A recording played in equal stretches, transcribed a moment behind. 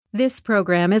This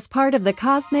program is part of the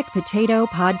Cosmic Potato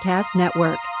Podcast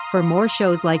Network. For more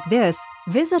shows like this,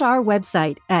 visit our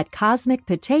website at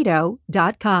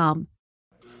cosmicpotato.com.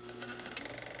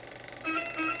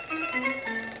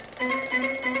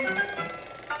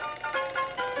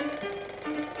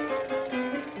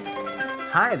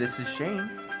 Hi, this is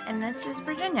Shane. And this is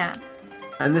Virginia.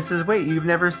 And this is Wait You've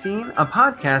Never Seen, a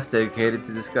podcast dedicated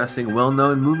to discussing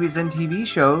well-known movies and TV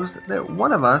shows that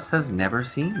one of us has never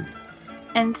seen.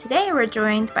 And today we're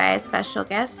joined by a special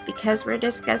guest because we're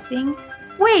discussing,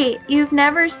 wait, you've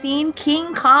never seen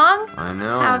King Kong? I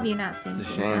know. How have you not seen It's a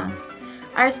King shame. Kong?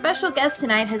 Our special guest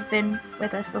tonight has been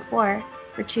with us before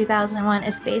for 2001: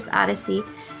 A Space Odyssey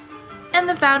and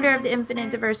the founder of the Infinite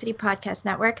Diversity Podcast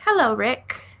Network. Hello,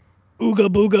 Rick. Ooga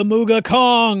booga mooga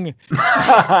Kong.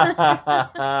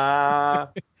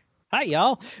 Hi,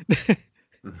 y'all.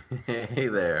 Hey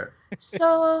there.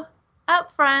 So,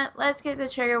 up front, let's get the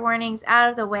trigger warnings out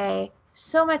of the way.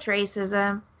 So much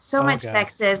racism, so much God.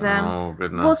 sexism. Oh,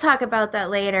 goodness. We'll talk about that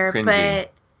later, Cringy.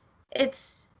 but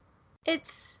it's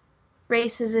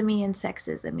racism-y and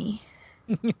sexism-y.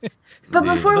 But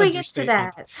Indeed. before we get to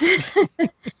Understatement.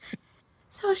 that,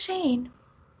 so Shane,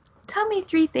 tell me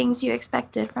 3 things you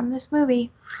expected from this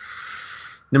movie.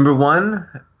 Number one,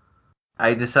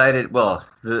 I decided,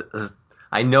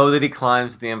 I know that he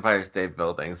climbs the Empire State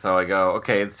Building, so I go,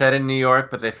 okay, it's set in New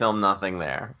York, but they filmed nothing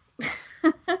there.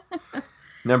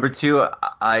 Number two,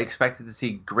 I expected to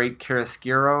see great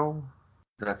chiaroscuro.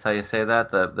 That's how you say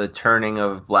that? The turning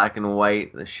of black and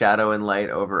white, the shadow and light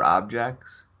over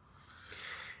objects.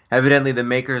 Evidently, the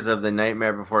makers of The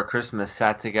Nightmare Before Christmas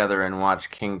sat together and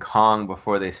watched King Kong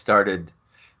before they started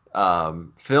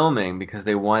filming because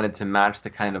they wanted to match the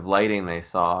kind of lighting they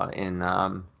saw in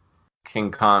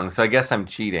King Kong. So I guess I'm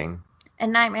cheating.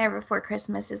 And Nightmare Before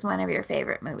Christmas is one of your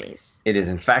favorite movies. It is,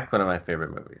 in fact, one of my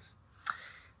favorite movies.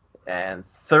 And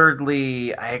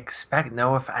thirdly, I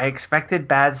expected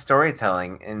bad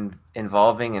storytelling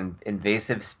involving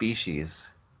invasive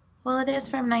species. Well, it is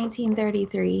from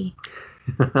 1933,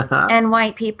 and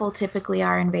white people typically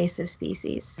are invasive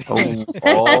species.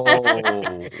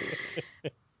 Oh.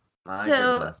 My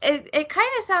So goodness. it kind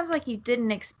of sounds like you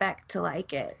didn't expect to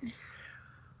like it.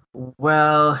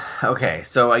 Well, okay,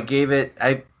 so I'm giving it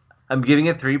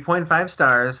 3.5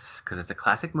 stars because it's a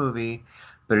classic movie,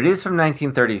 but it is from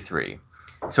 1933.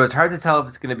 So it's hard to tell if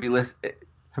it's going to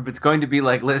be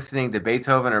like listening to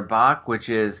Beethoven or Bach, which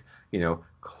is,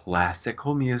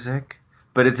 classical music,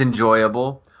 but it's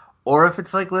enjoyable, or if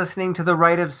it's like listening to The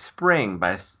Rite of Spring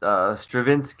by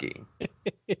Stravinsky.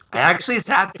 I actually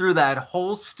sat through that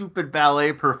whole stupid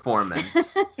ballet performance.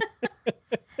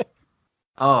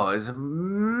 Oh, it's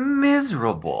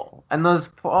miserable. And those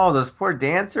poor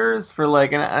dancers for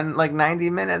like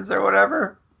 90 minutes or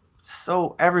whatever.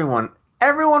 So everyone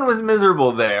was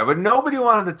miserable there, but nobody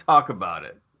wanted to talk about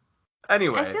it.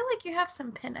 Anyway. I feel like you have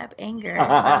some pent-up anger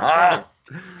about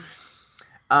this.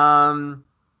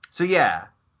 So yeah,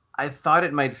 I thought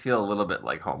it might feel a little bit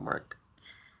like homework.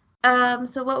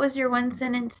 So what was your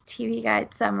one-sentence TV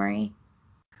guide summary?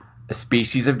 A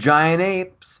species of giant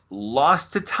apes,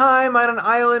 lost to time on an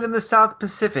island in the South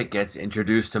Pacific, gets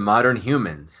introduced to modern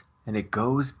humans, and it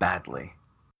goes badly.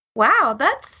 Wow,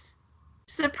 that's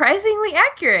surprisingly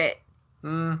accurate.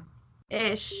 Hmm.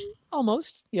 Ish.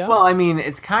 Almost, yeah. Well, I mean,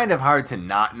 it's kind of hard to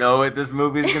not know what this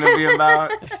movie is going to be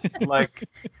about. Like,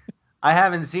 I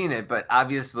haven't seen it, but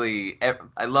obviously,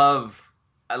 I love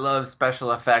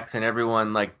special effects, and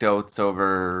everyone like dotes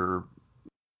over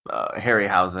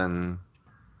Harryhausen.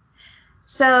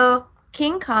 So,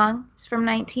 King Kong is from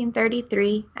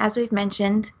 1933, as we've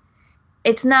mentioned.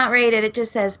 It's not rated, it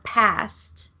just says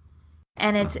past.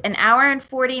 And it's an hour and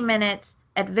 40 minutes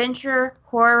adventure,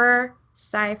 horror,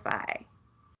 sci-fi.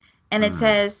 And it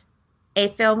says, a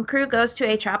film crew goes to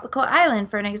a tropical island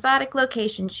for an exotic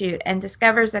location shoot and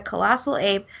discovers a colossal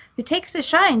ape who takes a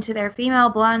shine to their female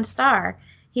blonde star.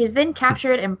 He is then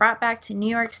captured and brought back to New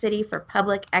York City for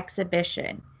public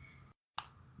exhibition.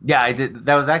 Yeah, I did.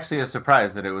 That was actually a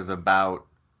surprise that it was about.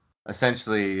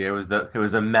 Essentially, it was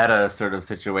a meta sort of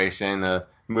situation, a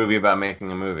movie about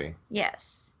making a movie.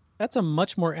 Yes. That's a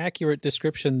much more accurate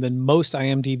description than most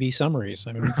IMDb summaries.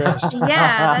 I'm impressed.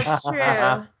 Yeah, that's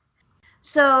true.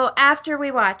 So after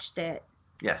we watched it,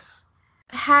 Yes.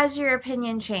 has your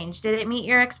opinion changed? Did it meet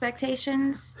your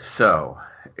expectations? So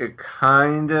it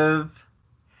kind of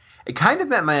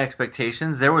met my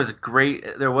expectations. There was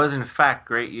in fact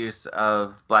great use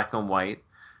of black and white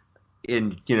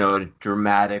in a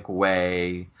dramatic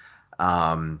way.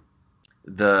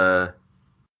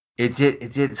 It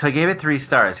did. So I gave it 3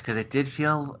 stars because it did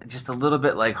feel just a little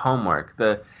bit like homework.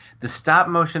 The the stop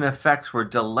motion effects were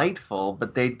delightful,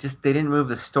 but they didn't move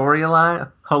the story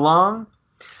along.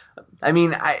 I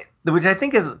mean, which I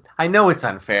think is, I know it's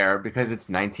unfair because it's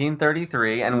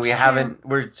 1933 and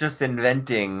we're just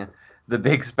inventing the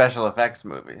big special effects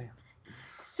movie.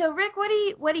 So Rick,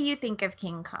 what do you think of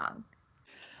King Kong?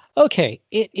 Okay,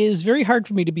 it is very hard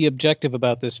for me to be objective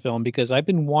about this film because I've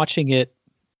been watching it,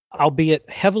 albeit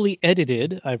heavily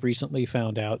edited, I've recently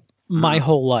found out, my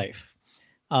whole life.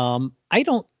 I'm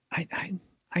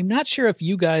not sure if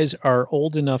you guys are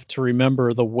old enough to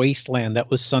remember The Wasteland that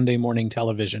was Sunday morning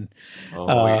television.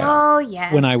 Oh,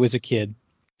 yes. When I was a kid.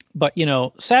 But,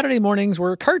 Saturday mornings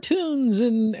were cartoons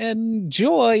and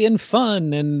joy and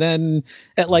fun. And then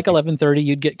at like 11:30,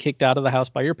 you'd get kicked out of the house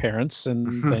by your parents.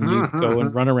 And then you'd go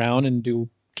and run around and do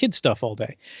kid stuff all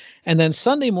day. And then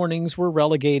Sunday mornings were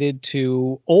relegated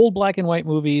to old black and white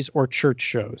movies or church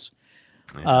shows.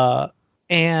 Yeah.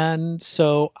 And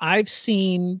so I've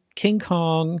seen King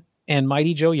Kong and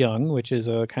Mighty Joe Young, which is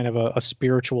a kind of a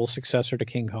spiritual successor to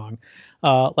King Kong,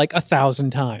 like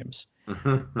 1,000 times.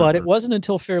 But it wasn't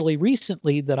until fairly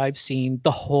recently that I've seen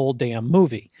the whole damn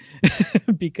movie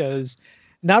because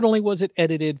not only was it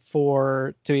edited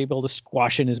to be able to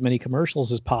squash in as many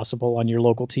commercials as possible on your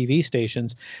local TV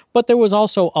stations, but there was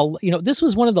also this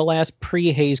was one of the last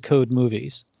pre-Hays Code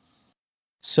movies.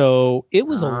 So it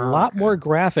was a lot more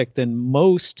graphic than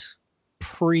most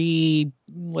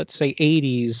let's say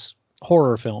 80s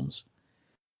horror films.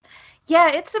 Yeah,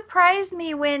 it surprised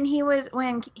me when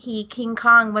King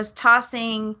Kong was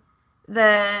tossing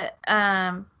the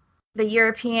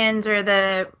Europeans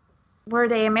were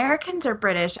they Americans or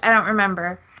British? I don't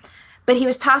remember. But he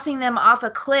was tossing them off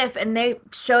a cliff and they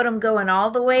showed him going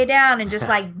all the way down and just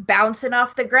like bouncing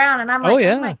off the ground. And I'm like,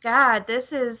 oh my God,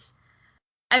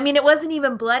 it wasn't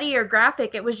even bloody or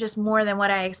graphic. It was just more than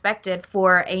what I expected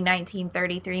for a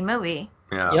 1933 movie.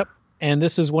 Yeah. Yep. And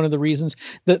this is one of the reasons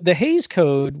the Hays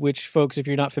Code, which folks, if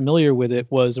you're not familiar with it,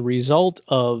 was a result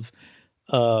of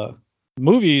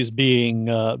movies being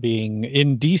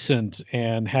indecent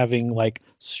and having like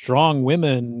strong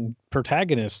women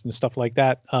protagonists and stuff like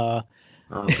that. Oh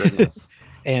goodness!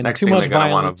 And next too thing much they're gonna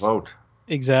violence. Want to vote.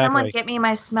 Exactly. Someone get me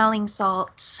my smelling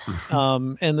salts.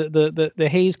 And the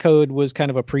Hays Code was kind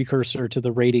of a precursor to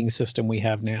the rating system we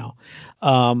have now.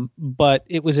 But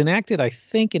it was enacted, I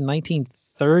think, in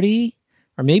 1930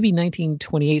 or maybe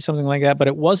 1928, something like that. But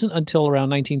it wasn't until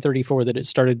around 1934 that it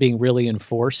started being really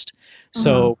enforced.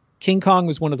 So King Kong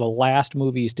was one of the last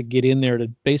movies to get in there to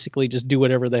basically just do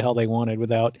whatever the hell they wanted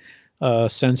without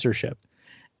censorship.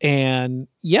 And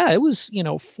yeah, it was,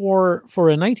 for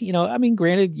a 19,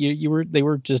 granted they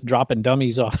were just dropping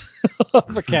dummies off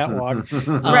of a catwalk.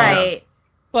 Right.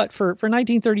 But for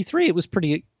 1933, it was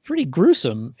pretty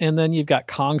gruesome. And then you've got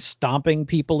Kong stomping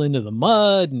people into the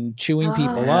mud and chewing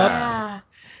people up.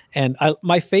 And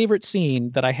my favorite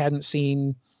scene that I hadn't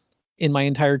seen in my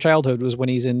entire childhood was when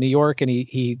he's in New York and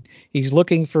he's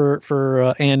looking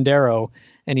for Ann Darrow,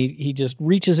 and he just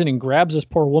reaches in and grabs this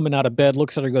poor woman out of bed,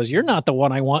 looks at her, goes, "You're not the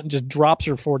one I want," and just drops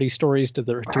her 40 stories to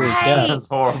her death. That's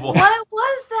horrible. What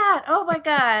was that? Oh my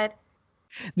God.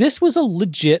 This was a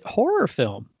legit horror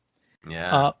film.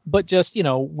 Yeah. But just,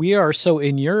 we are so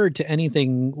inured to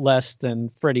anything less than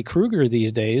Freddy Krueger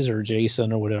these days, or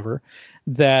Jason or whatever,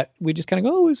 that we just kind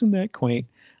of go, "Oh, isn't that quaint?"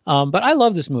 But I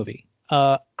love this movie.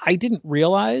 I didn't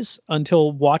realize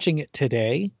until watching it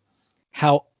today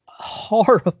how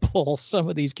horrible some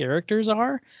of these characters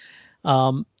are.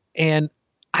 And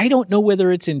I don't know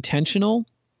whether it's intentional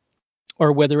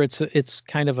or whether it's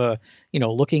kind of a,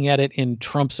 looking at it in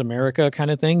Trump's America kind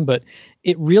of thing. But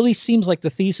it really seems like the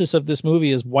thesis of this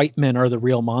movie is white men are the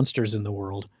real monsters in the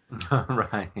world.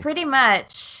 Right. Pretty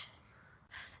much.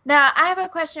 Now, I have a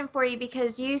question for you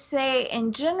because you say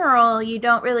in general you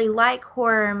don't really like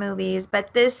horror movies,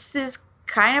 but this is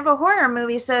kind of a horror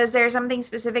movie. So is there something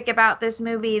specific about this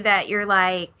movie that you're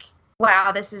like,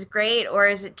 wow, this is great? Or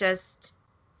is it just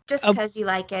because you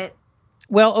like it?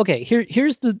 Well, okay,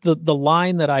 here's the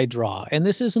line that I draw. And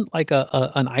this isn't like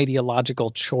an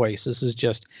ideological choice. This is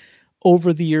just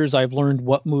over the years I've learned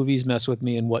what movies mess with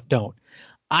me and what don't.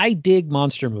 I dig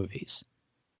monster movies.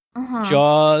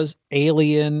 Jaws,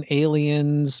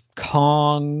 Aliens,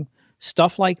 Kong,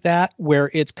 stuff like that,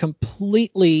 where it's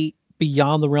completely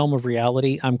beyond the realm of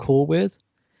reality, I'm cool with.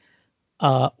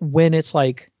 When it's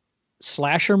like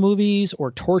slasher movies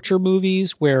or torture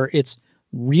movies where it's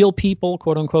real people,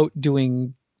 quote unquote,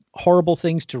 doing horrible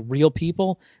things to real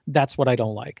people, that's what I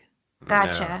don't like.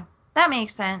 Gotcha. Yeah. That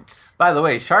makes sense. By the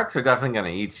way, sharks are definitely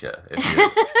going to eat you.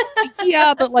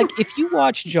 Yeah, but like if you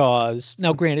watch Jaws,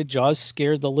 now granted, Jaws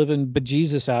scared the living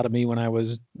bejesus out of me when I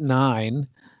was 9.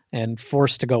 and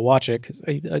forced to go watch it because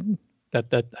I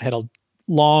had a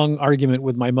long argument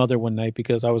with my mother one night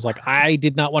because I was like, I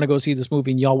did not want to go see this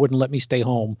movie and y'all wouldn't let me stay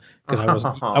home because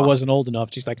I wasn't old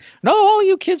enough. She's like, no, all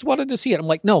you kids wanted to see it. I'm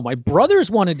like, no, my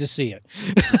brothers wanted to see it.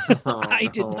 I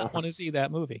did not want to see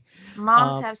that movie.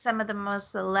 Moms have some of the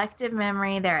most selective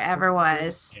memory there ever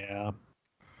was. Yeah.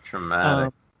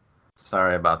 Traumatic.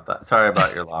 Sorry about that. Sorry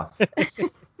about your loss.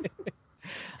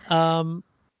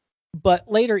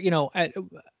 But later,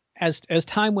 as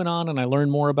time went on and I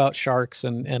learned more about sharks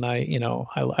and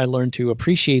I learned to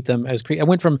appreciate them I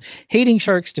went from hating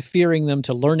sharks to fearing them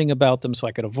to learning about them so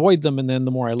I could avoid them. And then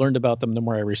the more I learned about them, the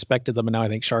more I respected them. And now I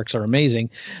think sharks are amazing.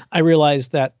 I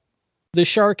realized that the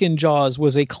shark in Jaws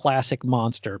was a classic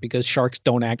monster because sharks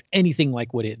don't act anything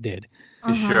like what it did.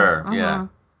 Sure. Yeah,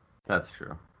 that's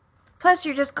true. Plus,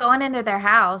 you're just going into their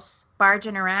house,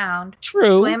 barging around,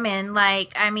 swimming.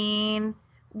 Like, I mean,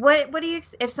 what do you?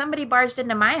 If somebody barged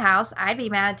into my house, I'd be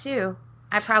mad too.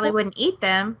 I probably wouldn't eat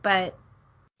them, but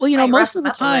most of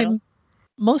the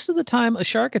time, a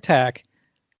shark attack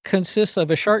consists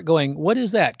of a shark going, "What is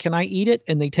that? Can I eat it?"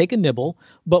 And they take a nibble.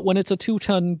 But when it's a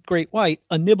 2-ton great white,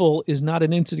 a nibble is not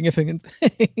an insignificant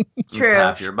thing. True. It's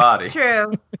half your body.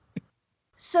 True.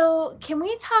 So, can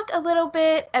we talk a little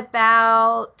bit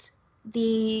about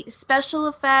the special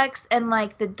effects and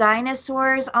like the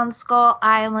dinosaurs on Skull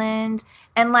Island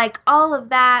and like all of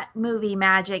that movie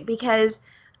magic? Because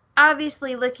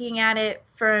obviously looking at it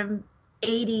from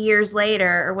 80 years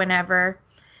later or whenever,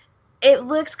 it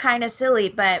looks kind of silly,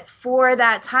 but for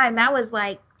that time that was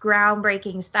like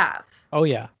groundbreaking stuff. Oh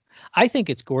yeah. I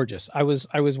think it's gorgeous. I was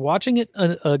watching it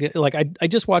I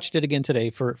just watched it again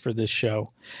today for this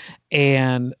show,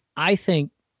 and I think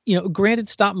granted,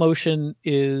 stop motion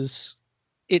is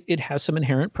it has some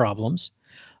inherent problems,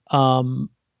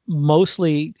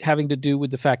 mostly having to do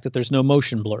with the fact that there's no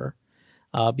motion blur,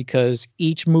 because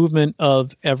each movement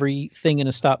of everything in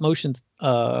a stop motion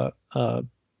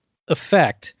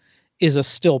effect is a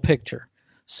still picture.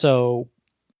 So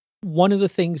one of the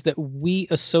things that we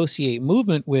associate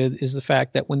movement with is the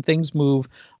fact that when things move,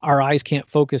 our eyes can't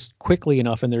focus quickly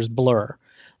enough and there's blur.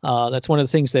 That's one of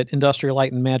the things that Industrial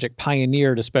Light and Magic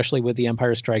pioneered, especially with The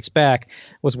Empire Strikes Back,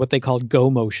 was what they called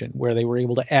go motion, where they were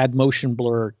able to add motion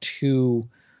blur to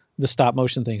the stop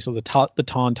motion thing. So the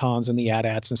tauntauns and the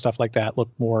AT-ATs and stuff like that look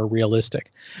more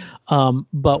realistic.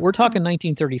 But we're talking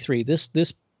 1933. This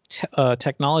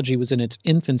technology was in its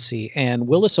infancy, and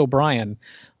Willis O'Brien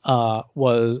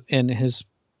was in his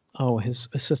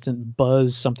assistant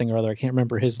Buzz something or other. I can't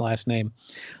remember his last name.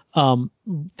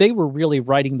 They were really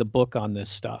writing the book on this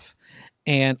stuff,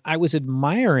 and I was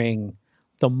admiring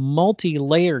the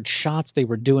multi-layered shots they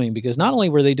were doing, because not only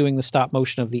were they doing the stop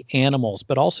motion of the animals,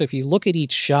 but also if you look at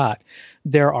each shot,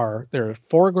 there are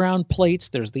foreground plates,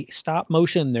 there's the stop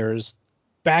motion, there's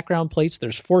background plates,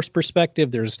 there's forced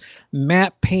perspective, there's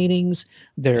map paintings,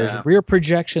 there's rear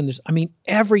projection, there's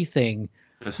everything.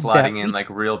 Just sliding in like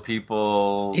real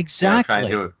people, exactly, trying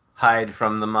to hide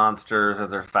from the monsters as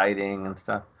they're fighting and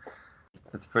stuff.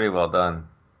 It's pretty well done.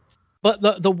 But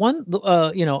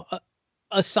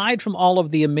aside from all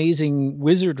of the amazing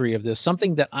wizardry of this,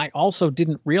 something that I also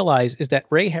didn't realize is that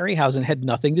Ray Harryhausen had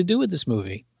nothing to do with this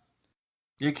movie.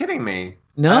 You're kidding me.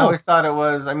 No. I always thought it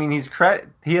was,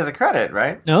 he has a credit,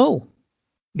 right? No.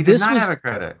 He does not have a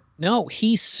credit. No,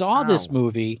 he saw this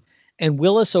movie, and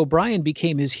Willis O'Brien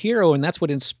became his hero, and that's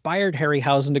what inspired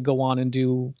Harryhausen to go on and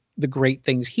do the great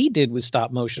things he did with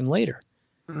stop motion later.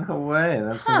 No way.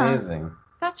 That's amazing.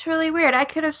 That's really weird. I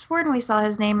could have sworn we saw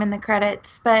his name in the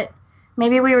credits, but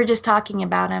maybe we were just talking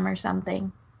about him or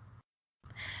something.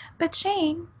 But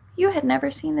Shane, you had never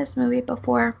seen this movie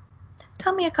before.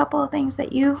 Tell me a couple of things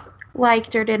that you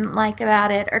liked or didn't like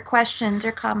about it, or questions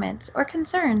or comments or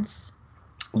concerns.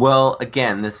 Well,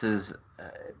 again, this is...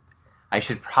 I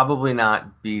should probably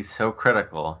not be so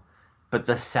critical, but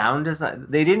the sound design...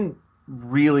 They didn't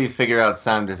really figure out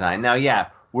sound design. Now, yeah,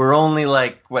 we're only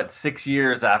 6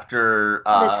 years after...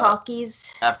 the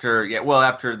talkies. After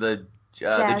the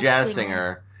Jazz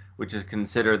Singer, which is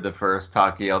considered the first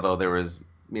talkie, although there was,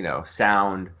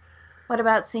 sound. What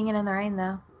about Singing in the Rain,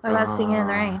 though? What about Singing in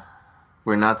the Rain?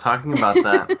 We're not talking about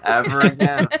that ever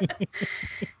again.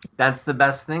 That's the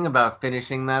best thing about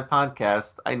finishing that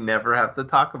podcast. I never have to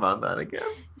talk about that again.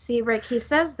 See, Rick, he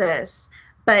says this,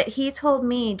 but he told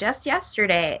me just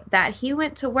yesterday that he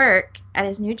went to work at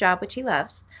his new job, which he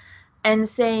loves, and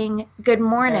saying good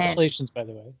morning. Congratulations, by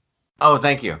the way. Oh,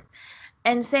 thank you.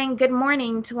 And saying good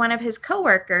morning to one of his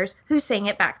coworkers, who sang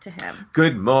it back to him.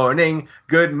 Good morning,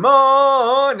 good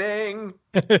morning.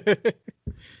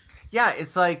 Yeah,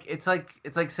 it's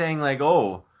like saying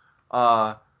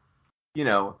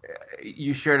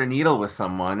you shared a needle with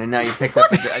someone and now you picked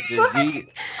up a disease.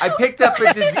 I picked up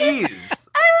a disease.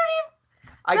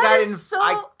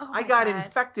 I got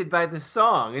infected by this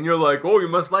song, and you're like, oh, you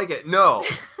must like it. No,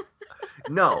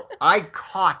 I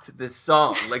caught this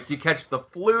song like you catch the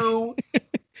flu.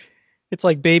 It's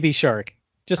like Baby Shark.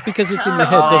 Just because it's in the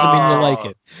head doesn't mean you like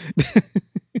it.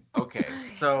 Okay,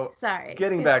 so sorry.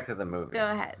 Getting back to the movie. Go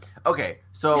ahead. Okay,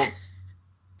 so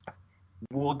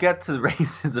we'll get to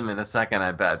racism in a second,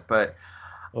 I bet, but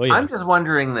I'm just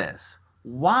wondering this: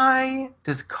 why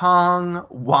does Kong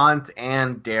want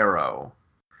Ann Darrow?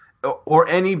 Or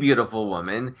any beautiful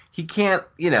woman? He can't,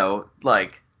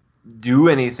 do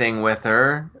anything with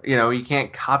her. He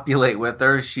can't copulate with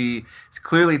her. She's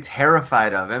clearly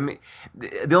terrified of him.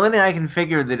 The only thing I can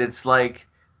figure that it's like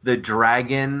the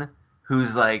dragon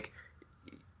who's like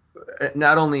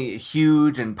not only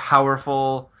huge and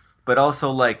powerful, but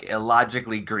also like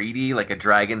illogically greedy. Like a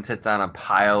dragon sits on a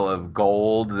pile of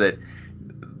gold that,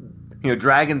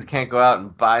 dragons can't go out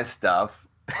and buy stuff.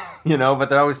 But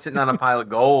they're always sitting on a pile of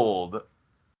gold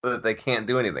that they can't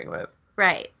do anything with.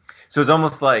 Right. So it's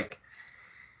almost like,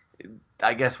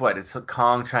 I guess is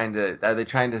Kong trying to? Are they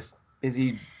trying to? Is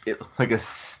he like a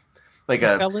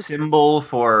symbol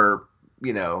for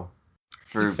He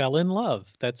fell in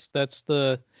love. That's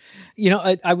the.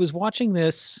 I was watching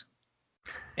this,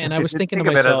 and I was thinking to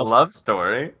myself, of it as a love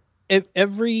story.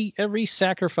 Every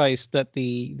sacrifice that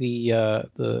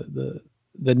the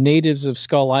natives of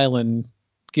Skull Island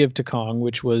give to Kong,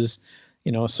 which was,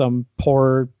 some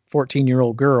poor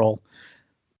 14-year-old girl.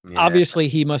 Yeah. Obviously,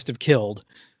 he must have killed.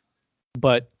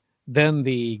 But then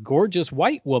the gorgeous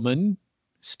white woman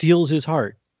steals his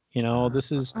heart.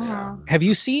 This is. Have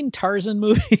you seen Tarzan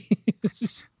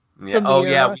movies? Yeah. Oh,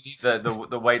 yeah. We need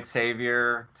the white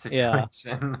savior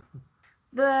situation.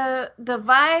 Yeah. The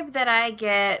vibe that I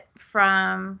get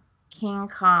from King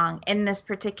Kong in this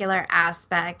particular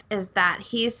aspect is that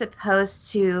he's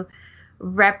supposed to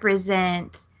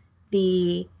represent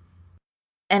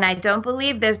and I don't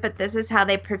believe this, but this is how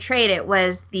they portrayed it,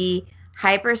 was the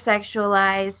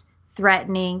hypersexualized,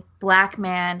 threatening black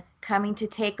man coming to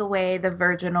take away the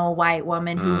virginal white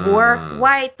woman who wore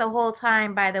white the whole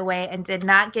time, by the way, and did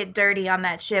not get dirty on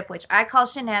that ship, which I call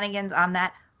shenanigans on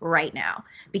that right now,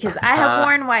 because I have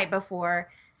worn white before,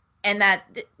 and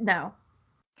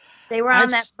they were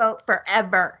on that boat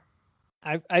forever.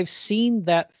 I've seen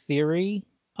that theory.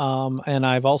 And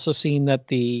I've also seen that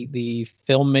the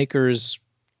filmmakers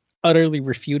utterly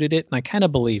refuted it, and I kind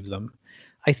of believe them.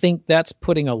 I think that's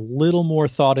putting a little more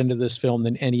thought into this film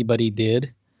than anybody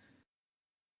did.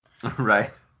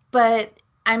 Right. But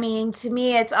I mean, to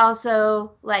me, it's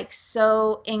also like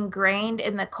so ingrained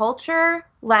in the culture.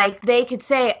 Like they could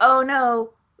say, "Oh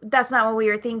no, that's not what we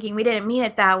were thinking. We didn't mean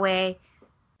it that way,"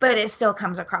 but it still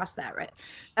comes across that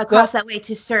way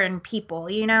to certain people,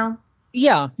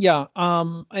 Yeah.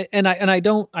 And I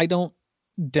don't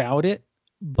doubt it,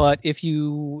 but if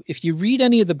you read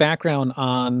any of the background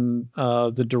on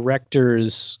the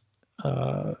director's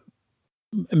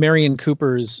Marion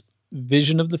Cooper's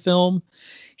vision of the film,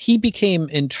 he became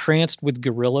entranced with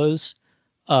gorillas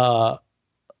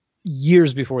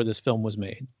years before this film was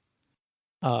made.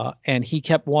 And he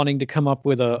kept wanting to come up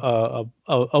with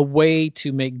a way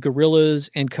to make gorillas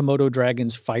and Komodo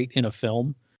dragons fight in a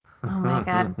film. Oh my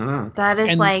God. That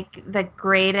is like the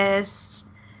greatest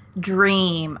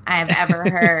dream I've ever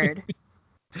heard.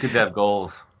 It's good to have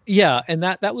goals. Yeah. And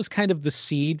that was kind of the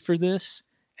seed for this.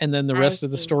 And then the rest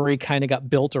of the story kind of got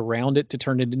built around it to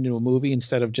turn it into a movie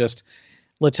instead of just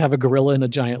let's have a gorilla and a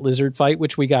giant lizard fight,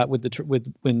 which we got with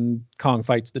when Kong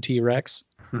fights the T-Rex.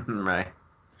 Right.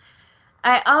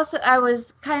 I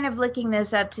was kind of looking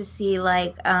this up to see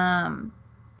what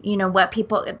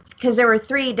people, because there were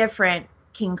 3 different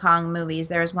King Kong movies.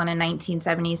 There was one in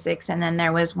 1976, and then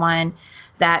there was one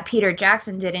that Peter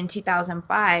Jackson did in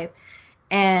 2005.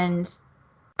 And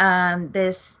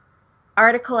this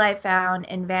article I found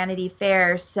in Vanity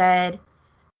Fair said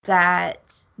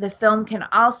that the film can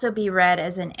also be read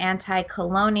as an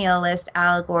anti-colonialist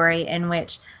allegory in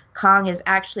which Kong is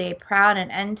actually a proud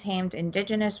and untamed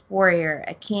indigenous warrior,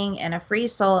 a king and a free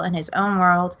soul in his own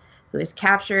world who is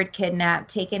captured, kidnapped,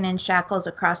 taken in shackles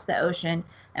across the ocean,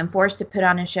 and forced to put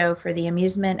on a show for the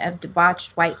amusement of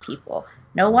debauched white people.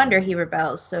 No wonder he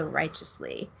rebels so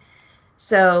righteously.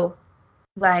 So,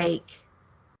 I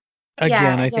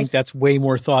think that's way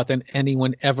more thought than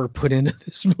anyone ever put into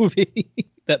this movie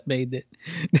that made it.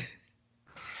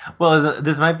 Well,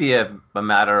 this might be a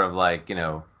matter of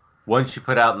once you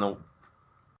put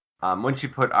once you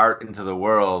put art into the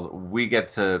world, we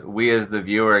as the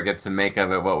viewer get to make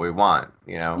of it what we want,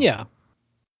 Yeah.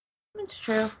 It's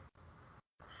true.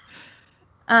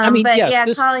 But yes,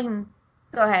 yeah, Colin,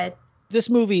 go ahead. This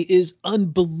movie is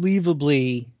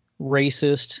unbelievably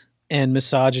racist and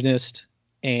misogynist,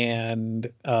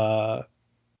 and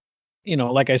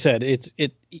like I said,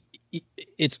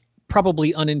 it's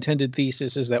probably unintended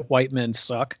thesis is that white men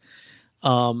suck.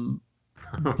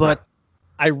 But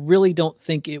I really don't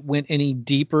think it went any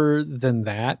deeper than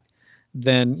that.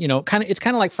 It's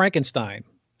kind of like Frankenstein.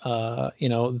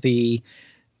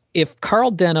 If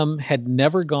Carl Denham had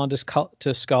never gone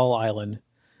to Skull Island,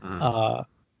 none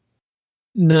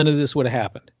of this would have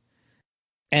happened.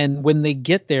 And when they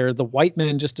get there, the white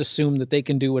men just assume that they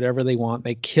can do whatever they want.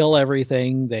 They kill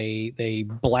everything. They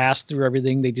blast through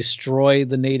everything. They destroy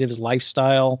the natives'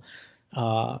 lifestyle.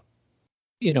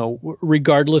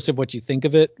 Regardless of what you think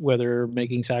of it, whether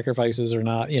making sacrifices or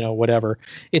not, whatever.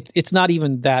 It's not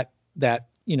even that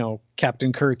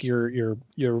Captain Kirk, your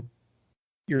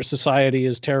society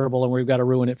is terrible and we've got to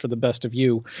ruin it for the best of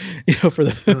you,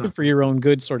 for your own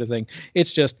good sort of thing.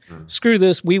 It's just screw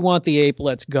this. We want the ape.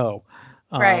 Let's go.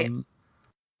 Right.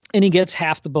 And he gets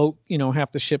half the boat,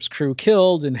 half the ship's crew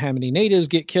killed, and how many natives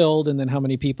get killed, and then how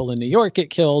many people in New York get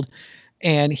killed.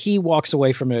 And he walks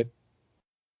away from it,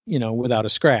 without a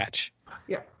scratch.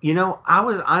 Yeah. I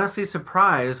was honestly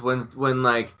surprised when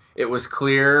like it was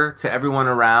clear to everyone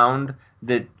around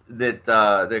that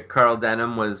Carl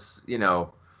Denham was,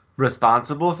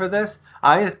 responsible for this.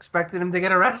 I expected him to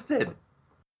get arrested.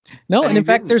 No, and in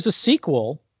fact, there's a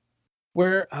sequel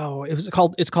where it's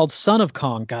called Son of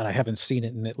Kong. God, I haven't seen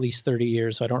it in at least 30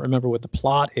 years, so I don't remember what the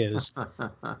plot is.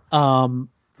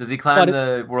 Does he climb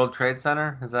the World Trade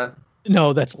Center? Is that?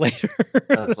 No, that's later.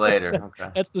 That's later. Okay.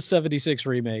 That's the 76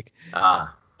 remake.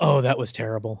 Oh, that was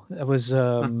terrible. That was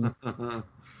oh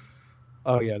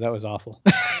yeah, that was awful.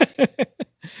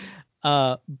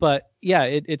 But yeah,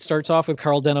 it starts off with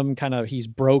Carl Denham he's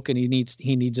broke and he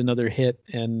needs another hit,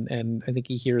 and I think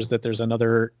he hears that there's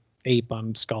another ape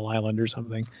on Skull Island or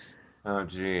something. Oh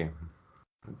gee.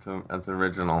 That's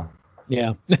original.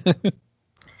 Yeah. If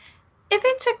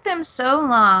it took them so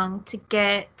long to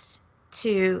get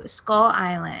to Skull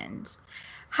Island,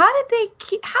 how did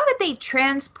they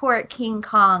transport King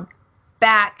Kong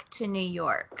back to New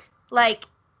York? Like,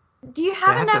 do you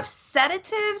have enough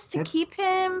sedatives to keep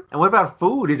him? And what about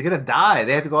food? He's gonna die.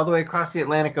 They have to go all the way across the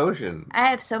Atlantic Ocean. I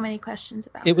have so many questions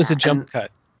about it. Was a jump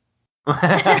cut.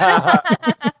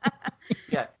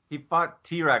 Yeah, he fought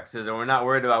T-Rexes, and we're not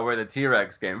worried about where the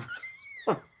T-Rex came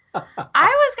from. I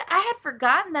had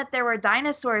forgotten that there were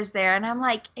dinosaurs there, and I'm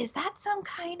like, is that some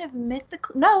kind of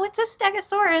mythical? No, it's a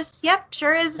Stegosaurus. Yep,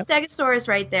 sure is a Stegosaurus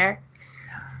right there.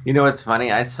 What's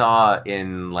funny? I saw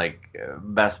in like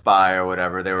Best Buy or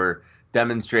whatever, they were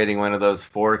demonstrating one of those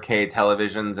 4K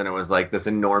televisions, and it was like this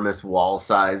enormous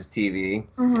wall-sized TV,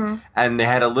 and they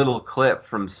had a little clip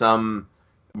from some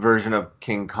version of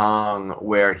King Kong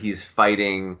where he's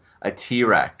fighting a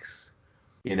T-Rex,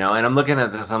 and I'm looking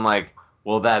at this, I'm like,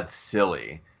 well, that's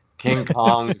silly. King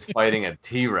Kong's fighting a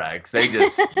T-Rex. They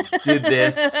just did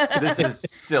this. This is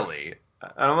silly.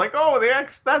 And I'm like, oh,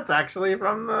 that's actually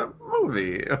from the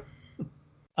movie.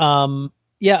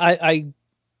 Yeah,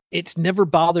 it's never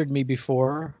bothered me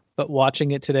before, but watching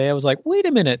it today, I was like, wait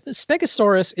a minute, the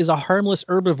Stegosaurus is a harmless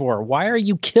herbivore. Why are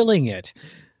you killing it?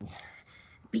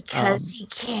 Because he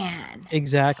can.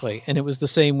 Exactly. And it was the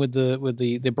same with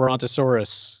the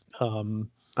Brontosaurus.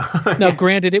 Now,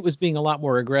 granted, it was being a lot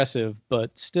more aggressive,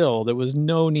 but still, there was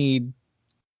no need,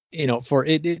 for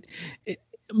it.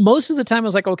 Most of the time, I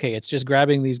was like, okay, it's just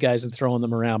grabbing these guys and throwing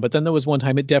them around. But then there was one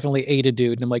time it definitely ate a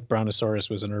dude, and I'm like, Brontosaurus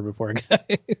was an herbivore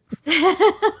guy.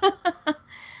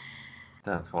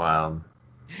 That's wild.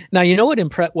 Now, you know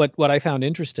what I found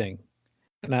interesting,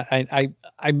 and I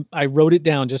wrote it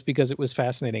down just because it was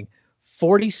fascinating.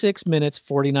 46 minutes,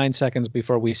 49 seconds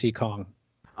before we see Kong.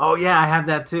 Oh yeah, I have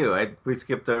that too. We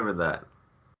skipped over that.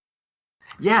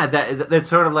 Yeah, that's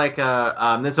sort of like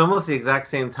that's almost the exact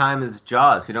same time as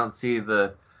Jaws. You don't see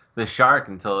the shark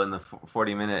until in the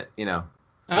 40-minute,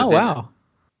 Oh wow.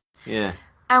 Yeah.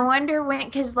 I wonder when,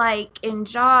 because like in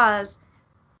Jaws,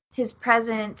 his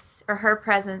presence or her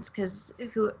presence, because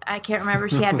I can't remember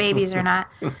if she had babies or not,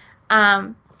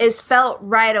 is felt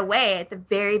right away at the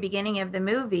very beginning of the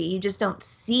movie. You just don't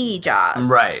see Jaws.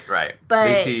 Right.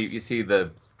 But you see the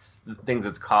things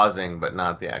it's causing, but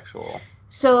not the actual.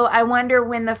 So I wonder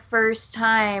when the first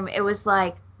time it was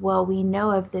like, well, we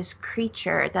know of this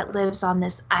creature that lives on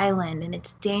this island and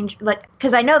it's dangerous. Like,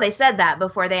 because I know they said that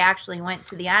before they actually went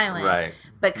to the island. Right.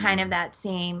 But kind of that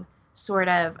same sort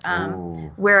of,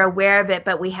 we're aware of it,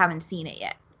 but we haven't seen it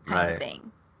yet kind of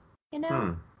thing.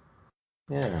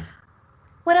 Yeah.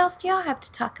 What else do y'all have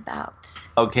to talk about?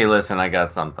 Okay, listen, I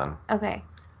got something. Okay.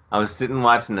 I was sitting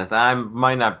watching this.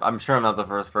 I'm sure I'm not the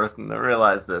first person to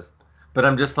realize this, but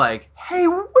I'm just like, hey,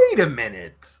 wait a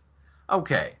minute.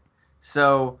 Okay,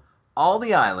 so all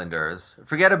the islanders,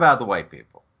 forget about the white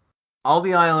people. All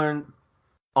the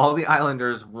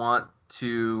islanders want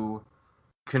to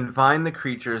confine the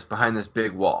creatures behind this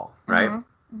big wall, right?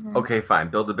 Mm-hmm. Okay, fine,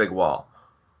 build a big wall.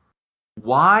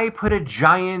 Why put a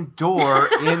giant door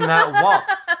in that wall?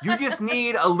 You just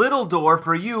need a little door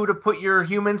for you to put your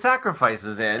human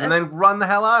sacrifices in and then run the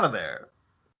hell out of there.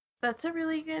 That's a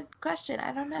really good question.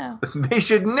 I don't know. They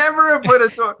should never have put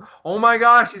a door. Oh my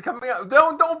gosh, he's coming out.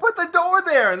 Don't put the door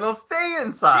there and they'll stay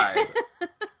inside.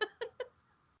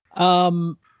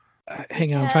 Hang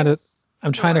on,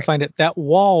 I'm trying to find it. That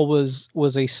wall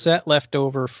was a set left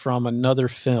over from another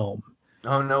film.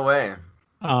 Oh, no way.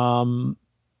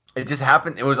 It just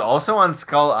happened. It was also on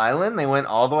Skull Island. They went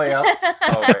all the way up.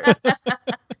 Oh, wait.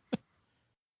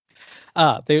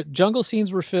 The jungle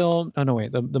scenes were filmed. Oh no,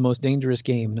 wait. The most dangerous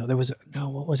game. No,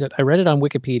 what was it? I read it on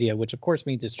Wikipedia, which of course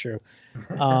means it's true.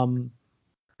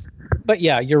 But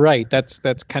yeah, you're right. That's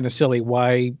kind of silly.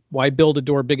 Why build a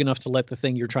door big enough to let the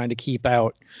thing you're trying to keep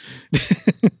out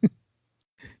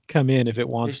come in if it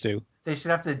wants to? They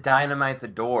should have to dynamite the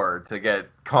door to get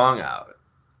Kong out.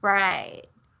 Right.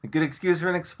 A good excuse for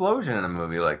an explosion in a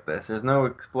movie like this. There's no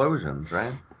explosions,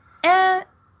 right?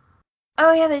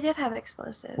 Oh yeah, they did have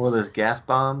explosives. Well, there's gas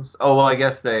bombs. Oh well, I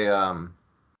guess they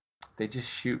just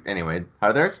shoot anyway.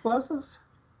 Are there explosives?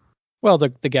 Well, the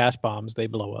gas bombs, they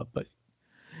blow up, but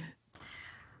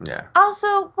yeah.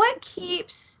 Also, what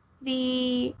keeps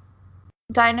the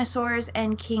dinosaurs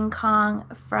and King Kong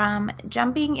from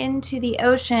jumping into the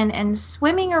ocean and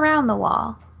swimming around the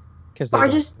wall?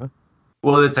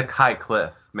 Well, it's a high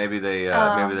cliff. Maybe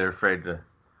they're afraid to.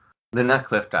 They're not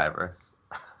cliff divers.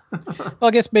 Well,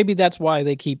 I guess maybe that's why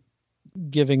they keep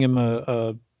giving him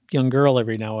a young girl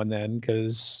every now and then,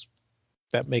 because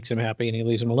that makes him happy and he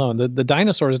leaves him alone. The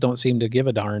dinosaurs don't seem to give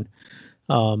a darn.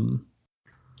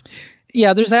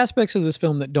 Yeah, there's aspects of this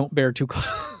film that don't bear too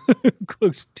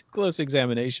close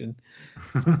examination.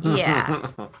 Yeah.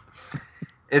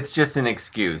 It's just an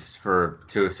excuse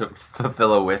to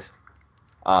fulfill a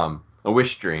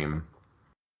wish dream.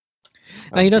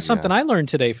 Now, you know something I learned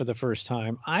today for the first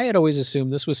time? I had always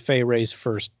assumed this was Fay Wray's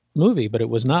first movie, but it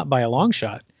was not by a long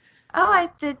shot. Oh, I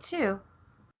did too.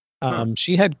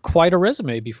 She had quite a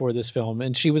resume before this film,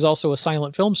 and she was also a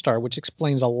silent film star, which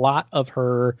explains a lot of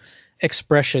her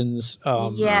expressions.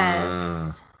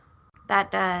 Yes,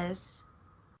 that does.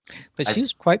 But she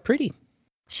was quite pretty.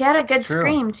 She had a good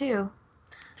scream too.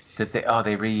 Did they? Oh,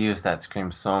 they reused that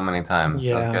scream so many times.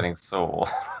 Yeah. I was getting so old.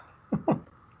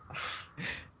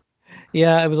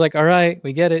 Yeah, it was like, all right,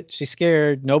 we get it. She's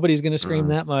scared. Nobody's going to scream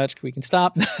that much. We can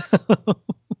stop now.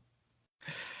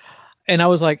 And I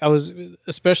was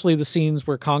especially the scenes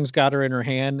where Kong's got her in her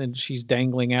hand and she's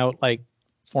dangling out like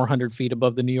 400 feet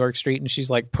above the New York street and she's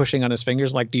like pushing on his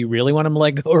fingers. I'm like, do you really want him to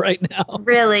let go right now?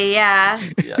 Really? Yeah.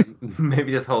 Yeah.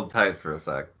 Maybe just hold tight for a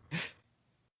sec.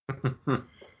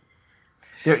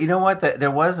 You know what? There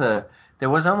was a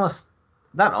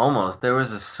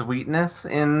sweetness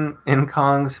in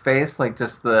Kong's face, like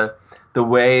just the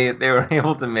way they were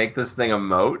able to make this thing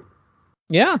emote.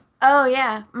 Yeah. Oh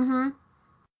yeah. Mm-hmm.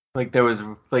 Like there was,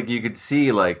 like you could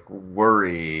see like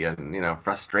worry and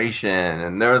frustration,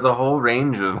 and there was a whole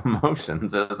range of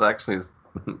emotions. It was actually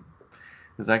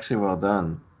well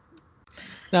done.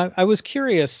 Now I was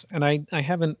curious, and I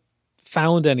haven't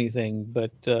found anything,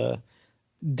 but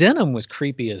Denim was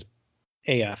creepy as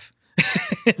AF.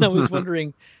 And I was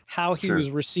wondering how he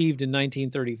was received in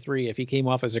 1933, if he came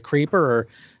off as a creeper or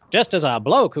just as a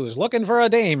bloke who's looking for a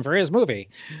dame for his movie.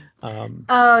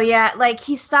 Oh yeah, like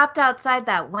he stopped outside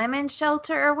that women's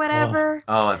shelter or whatever.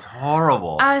 Oh, it's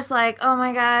horrible. I was like, oh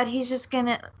my god, he's just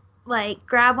gonna like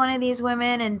grab one of these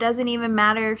women and doesn't even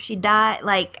matter if she died.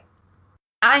 Like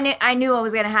I knew what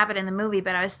was gonna happen in the movie,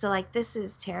 but I was still like, this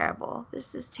is terrible.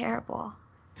 This is terrible.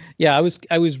 Yeah,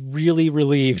 I was really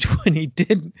relieved when he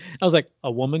didn't. I was like, a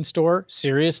woman's store?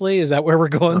 Seriously? Is that where we're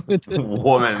going with it?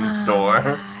 Woman's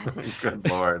store. Good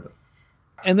Lord.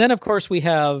 And then, of course, we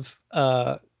have,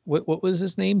 what was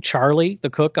his name? Charlie, the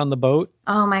cook on the boat.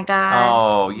 Oh, my God.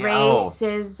 Oh, yeah.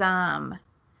 Racism.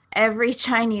 Every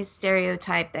Chinese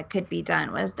stereotype that could be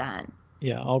done was done.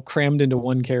 Yeah, all crammed into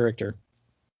one character.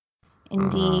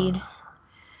 Indeed.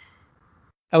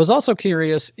 I was also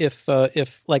curious if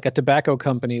like a tobacco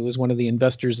company was one of the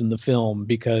investors in the film,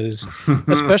 because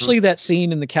especially that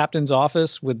scene in the captain's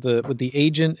office with the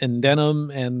agent and Denim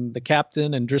and the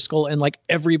captain and Driscoll and like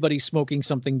everybody smoking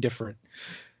something different.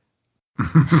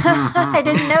 I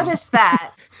didn't notice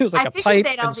that. It was like I a figured pipe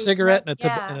they'd all and be cigarette smoked,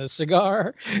 and a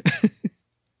cigar.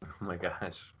 Oh my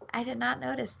gosh. I did not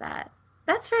notice that.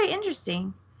 That's very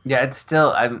interesting. Yeah, it's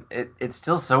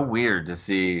still so weird to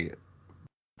see,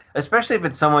 especially if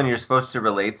it's someone you're supposed to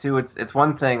relate to. It's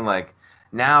one thing like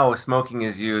now smoking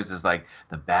is used as like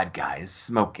the bad guy is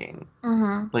smoking.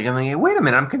 Mm-hmm. Like I'm like, wait a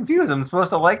minute, I'm confused. I'm supposed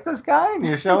to like this guy, and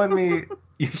you're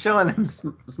showing him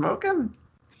smoking.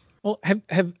 Well,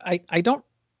 I don't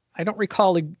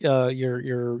recall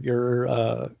your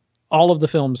all of the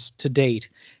films to date.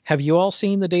 Have you all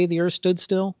seen The Day the Earth Stood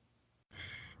Still?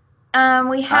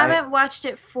 We haven't watched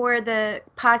it for the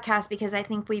podcast because I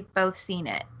think we've both seen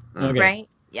it. Okay. Right?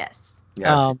 Yes.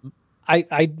 Yeah.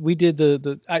 We did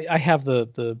I have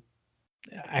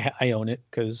I own it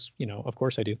because, of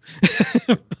course I do.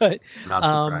 But Not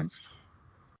surprised.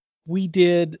 we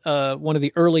did one of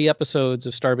the early episodes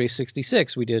of Starbase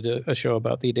 66. We did a show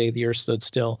about the day the Earth stood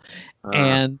still.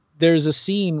 And there's a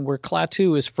scene where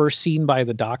Klaatu is first seen by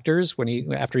the doctors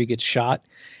after he gets shot.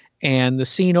 And the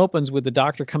scene opens with the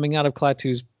doctor coming out of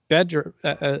Klaatu's bedroom,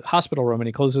 hospital room, and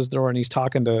he closes the door and he's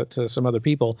talking to some other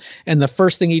people. And the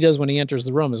first thing he does when he enters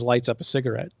the room is lights up a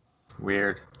cigarette.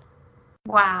 Weird.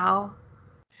 Wow.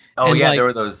 Oh, And, yeah, like- there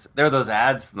were those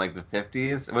ads from like the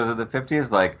 50s. Was it the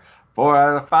 50s? Like 4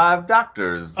 out of 5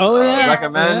 doctors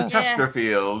recommend Yeah.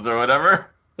 Chesterfields or whatever.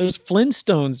 There's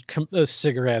Flintstones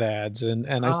cigarette ads,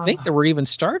 and I think there were even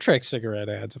Star Trek cigarette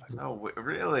ads. Oh,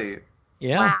 really?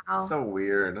 Yeah. Wow. So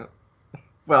weird.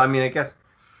 Well, I mean, I guess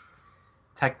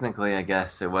technically, it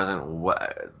wasn't.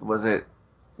 What was it?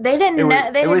 They didn't know. They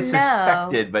it didn't was know.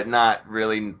 suspected, but not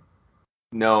really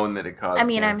known that it caused. I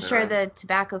mean, I'm cancer, sure right? the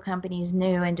tobacco companies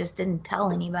knew and just didn't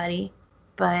tell anybody.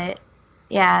 But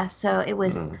yeah, so it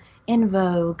was in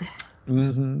vogue.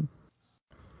 Mm-hmm.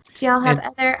 Do y'all have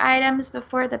other items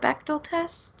before the Bechdel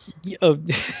test? Oh.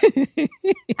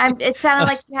 It sounded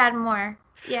like you had more.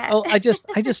 Yeah. Oh, I just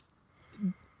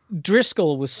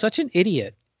Driscoll was such an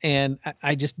idiot, and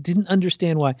I just didn't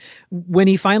understand why. When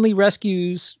he finally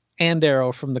rescues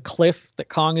Andaro from the cliff that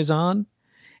Kong is on,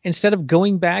 instead of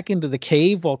going back into the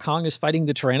cave while Kong is fighting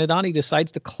the Pteranodon, he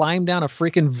decides to climb down a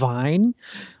freaking vine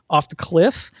off the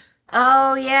cliff.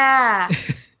 Oh yeah.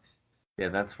 Yeah,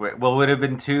 that's where. Well, would it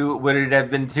have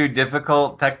been too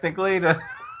difficult technically to?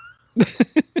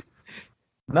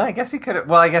 No, I guess he could have.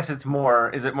 Well, I guess it's more.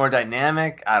 Is it more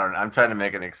dynamic? I don't know. I'm trying to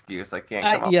make an excuse. I can't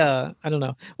come up. Yeah, I don't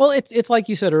know. Well, it's like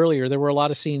you said earlier. There were a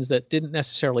lot of scenes that didn't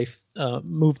necessarily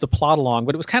move the plot along,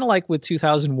 but it was kind of like with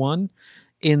 2001,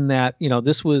 in that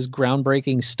this was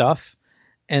groundbreaking stuff,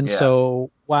 and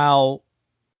so while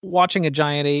watching a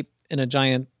giant ape and a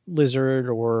giant lizard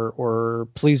or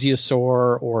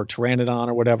plesiosaur or pteranodon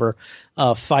or whatever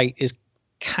fight is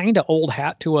kind of old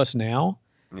hat to us now.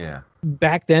 Yeah.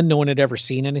 Back then, no one had ever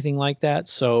seen anything like that.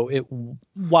 So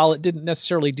while it didn't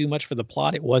necessarily do much for the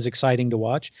plot, it was exciting to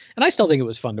watch. And I still think it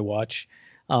was fun to watch.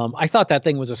 I thought that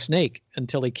thing was a snake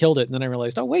until he killed it. And then I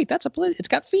realized, oh, wait, it's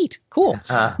got feet. Cool.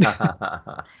 Yeah,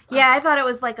 I thought it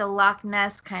was like a Loch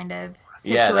Ness kind of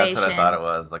situation. Yeah, that's what I thought it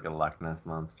was, like a Loch Ness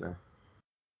monster.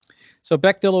 So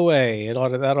Bechdel away. That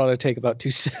ought to take about 2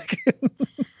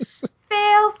 seconds.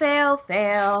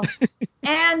 Fail.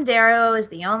 And Darrow is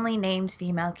the only named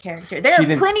female character. There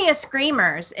are plenty of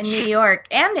screamers in New York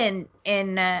and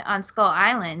in on Skull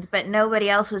Island, but nobody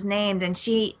else was named, and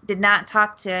she did not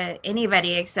talk to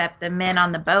anybody except the men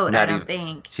on the boat. I don't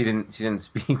think she didn't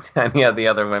speak to any of the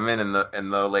other women in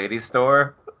the ladies'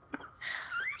 store.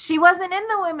 She wasn't in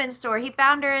the women's store. He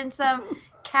found her in some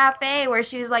cafe where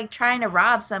she was like trying to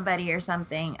rob somebody or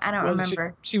something. I don't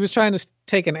remember. She was trying to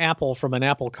take an apple from an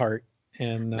apple cart.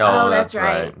 And that's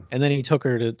right. And then he took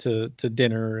her to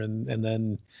dinner and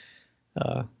then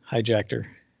hijacked her.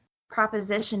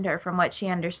 Propositioned her from what she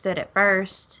understood at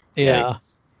first. Yeah.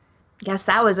 Guess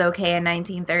that was okay in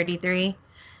 1933.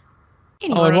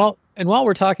 Anyway. Oh, and while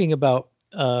we're talking about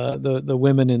the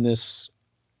women in this,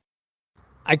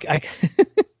 I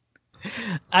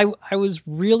was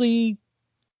really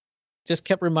just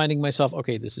kept reminding myself,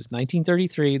 okay, this is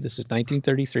 1933. This is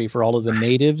 1933 for all of the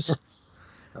natives.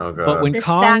 Oh god! But when the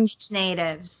Kong, savage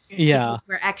natives, yeah,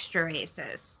 we're extra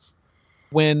racist.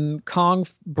 When Kong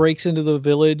breaks into the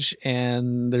village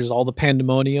and there's all the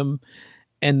pandemonium,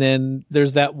 and then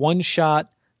there's that one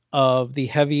shot of the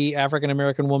heavy African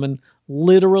American woman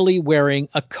literally wearing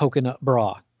a coconut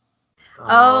bra.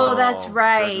 Oh, that's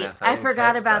right. Goodness, I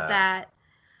forgot about that.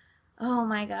 Oh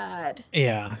my god.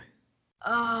 Yeah.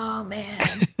 Oh man.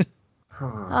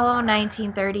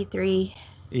 1933.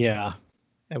 Yeah.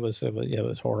 It was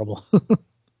horrible.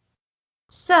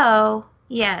 So,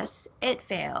 yes, it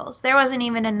fails. There wasn't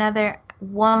even another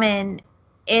woman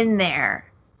in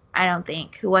there I don't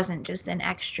think, who wasn't just an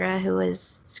extra who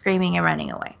was screaming and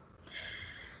running away.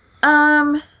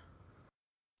 Are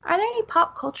there any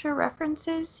pop culture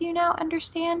references you now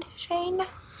understand, Shane?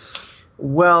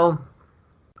 Well,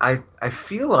 I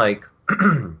feel like,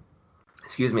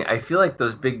 excuse me, I feel like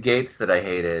those big gates that I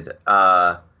hated,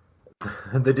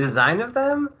 the design of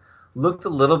them looked a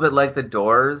little bit like the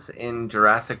doors in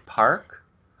Jurassic Park.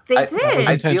 They That was did.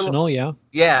 intentional, yeah.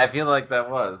 Yeah, I feel like that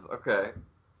was. Okay.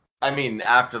 I mean,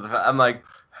 after the fact, I'm like,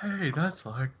 hey, that's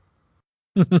like...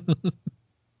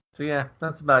 So yeah,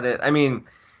 that's about it. I mean,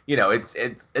 you know, it's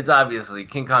obviously,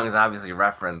 King Kong is obviously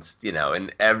referenced, you know,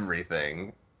 in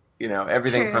everything. You know,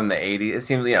 everything True. from the 80s. It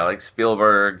seems, you know, like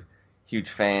Spielberg, huge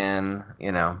fan,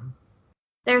 you know.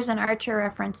 There's an Archer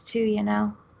reference too, you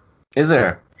know. Is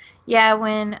there? Yeah,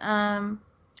 when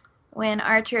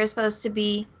Archer is supposed to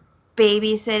be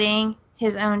babysitting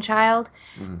his own child,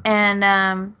 and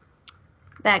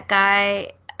that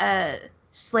guy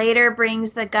Slater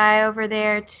brings the guy over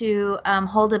there to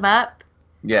hold him up.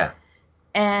 Yeah.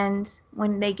 And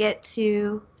when they get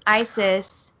to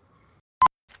ISIS,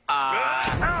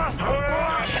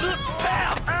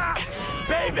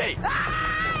 baby!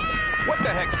 What the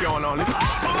heck's going on?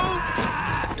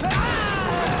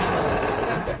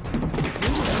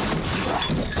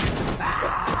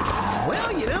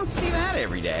 Well, you don't see that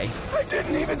every day. I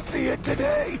didn't even see it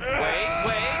today. Wait.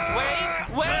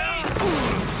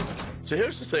 So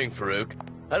here's the thing, Farouk.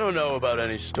 I don't know about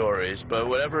any stories, but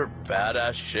whatever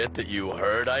badass shit that you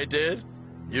heard I did,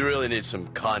 you really need some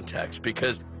context,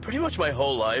 because pretty much my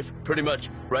whole life, pretty much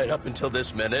right up until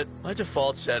this minute, my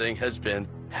default setting has been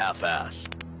half-ass.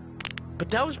 But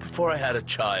that was before I had a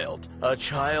child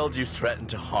you threatened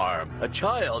to harm, a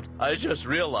child I just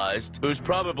realized who's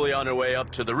probably on her way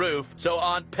up to the roof so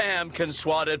Aunt Pam can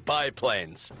swat at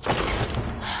biplanes.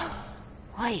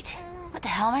 Wait, what the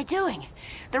hell am I doing?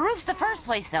 The roof's the first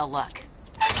place they'll look.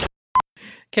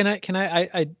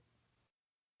 I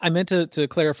meant to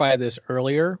clarify this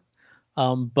earlier,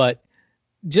 but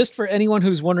just for anyone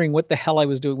who's wondering what the hell I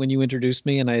was doing when you introduced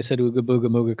me and I said Ooga Booga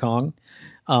Mooga Kong,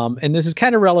 and this is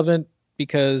kind of relevant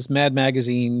because Mad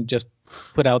Magazine just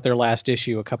put out their last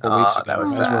issue a couple weeks ago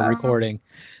as we're recording.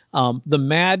 The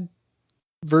Mad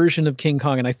version of King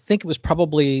Kong, and I think it was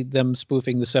probably them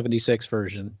spoofing the 76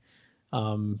 version.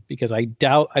 Because I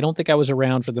don't think I was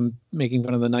around for them making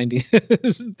fun of the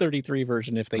 1933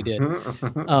 version if they did.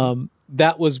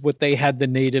 That was what they had the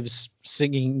natives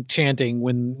singing, chanting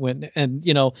when and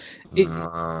you know,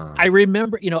 I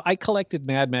remember, you know, I collected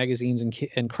Mad magazines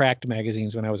and Cracked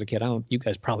magazines when I was a kid. You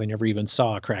guys probably never even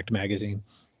saw a Cracked magazine.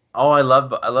 Oh, I love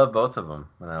both of them.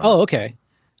 Oh, okay.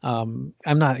 I'm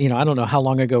not, you know, I don't know how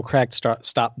long ago Cracked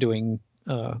stopped doing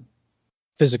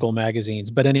physical magazines,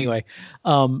 but anyway,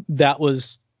 that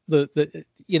was the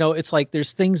you know, it's like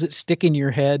there's things that stick in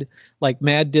your head. Like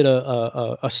Mad did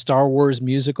a Star Wars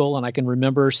musical, and I can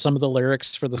remember some of the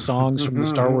lyrics for the songs from the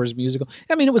Star Wars musical.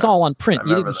 I mean, it was all on print.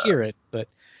 You didn't hear it, but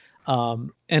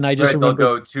and I just remember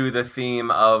they'll go to the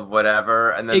theme of whatever,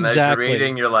 and then as you're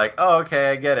reading, you're like, oh, okay,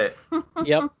 I get it.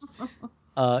 Yep.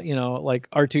 You know, like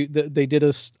R2, they did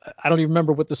I don't even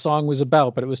remember what the song was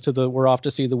about, but it was to we're off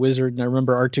to see the wizard. And I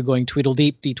remember R2 going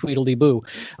Tweedledeep, Tweedledee-boo.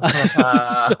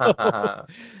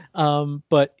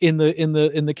 But in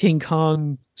the King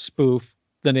Kong spoof,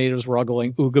 the natives were all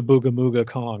going Ooga Booga Mooga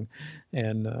Kong.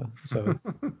 And so.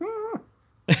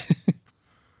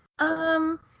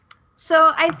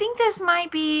 So I think this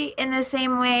might be in the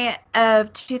same way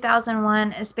of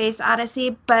 2001: A Space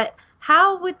Odyssey, but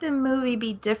how would the movie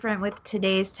be different with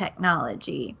today's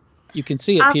technology? You can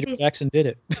see it. Peter Jackson did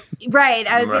it. Right.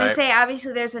 I was going to say,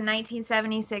 obviously, there's a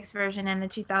 1976 version and the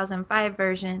 2005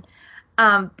 version.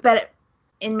 But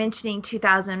in mentioning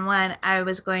 2001, I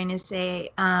was going to say,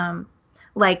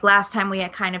 like last time we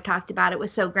had kind of talked about, it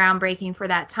was so groundbreaking for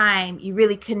that time. You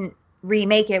really couldn't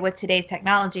remake it with today's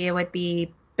technology. It would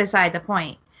be beside the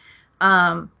point.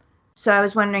 So I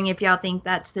was wondering if y'all think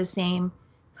that's the same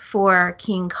for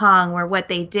King Kong, where what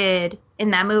they did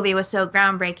in that movie was so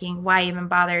groundbreaking. Why even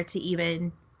bother to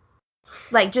even,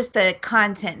 like, just the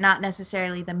content, not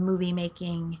necessarily the movie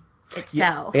making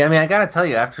itself. Yeah, I mean, I gotta tell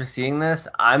you, after seeing this,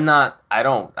 I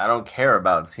don't care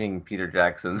about seeing Peter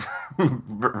Jackson's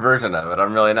version of it.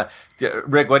 I'm really not.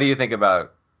 Rick, what do you think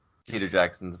about Peter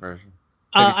Jackson's version?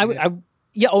 Yeah.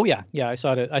 Oh yeah. I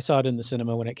saw it. I saw it in the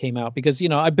cinema when it came out because, you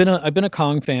know, I've been a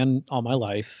Kong fan all my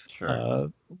life.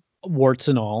 Sure. Warts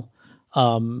and all.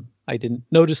 I didn't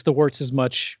notice the warts as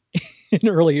much in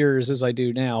early years as I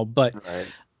do now, but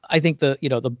I think the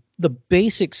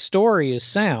basic story is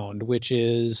sound, which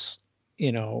is,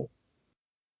 you know,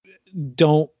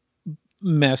 don't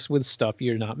mess with stuff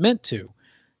you're not meant to.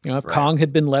 You know, if Right. Kong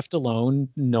had been left alone,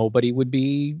 nobody would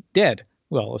be dead.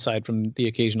 Well, aside from the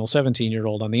occasional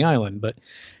 17-year-old on the island, but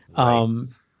Right.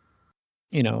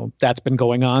 you know, that's been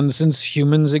going on since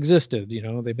humans existed. You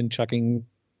know, they've been chucking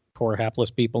poor hapless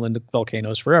people into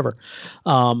volcanoes forever.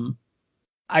 I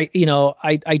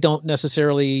don't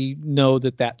necessarily know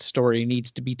that story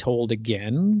needs to be told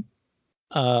again.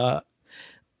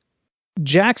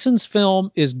 Jackson's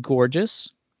film is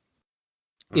gorgeous.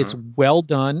 It's well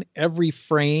done. Every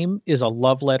frame is a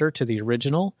love letter to the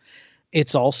original.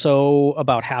 It's also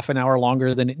about half an hour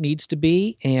longer than it needs to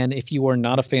be. And if you are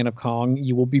not a fan of Kong,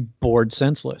 you will be bored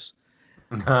senseless.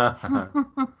 I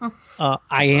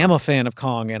am a fan of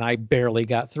Kong, and I barely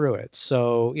got through it.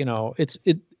 So, you know, it's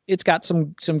got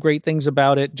some great things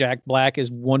about it. Jack Black is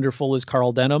wonderful as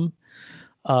Carl Denham.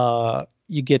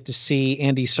 You get to see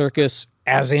Andy Serkis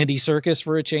as Andy Serkis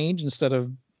for a change instead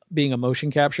of being a motion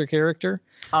capture character.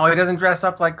 Oh, he doesn't dress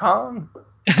up like Kong?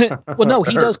 Well, no,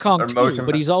 he does Kong Or too, motion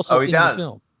but he's also he in does. the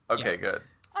film. Okay, good.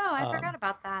 Oh, I forgot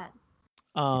about that.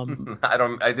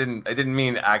 I didn't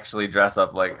mean actually dress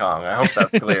up like Kong. I hope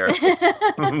that's clear.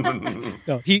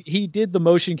 No, he did the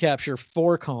motion capture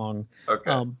for Kong,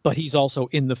 Okay. but he's also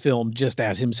in the film just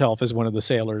as himself as one of the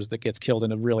sailors that gets killed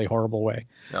in a really horrible way.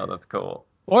 No, that's cool.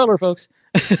 Spoiler, folks.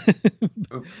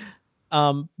 Oops.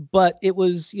 But it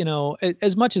was, you know,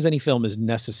 as much as any film is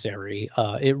necessary,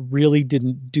 it really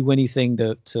didn't do anything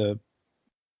to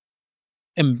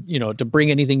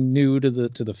bring anything new to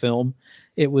the film.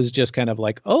 It was just kind of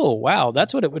like, oh wow,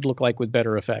 that's what it would look like with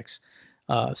better effects.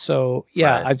 So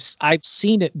yeah, Right. I've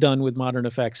seen it done with modern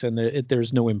effects, and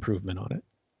there's no improvement on it.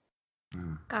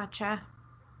 Gotcha.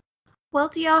 Well,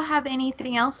 do y'all have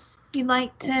anything else you'd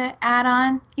like to add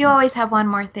on? You always have one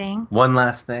more thing. One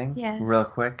last thing, Yes. real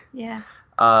quick. Yeah.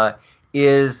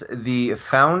 Is the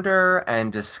founder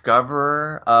and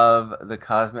discoverer of the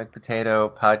Cosmic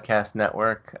Potato Podcast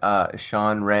Network,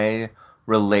 Sean Ray,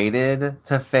 related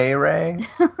to Fay Ray?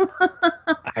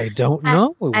 I don't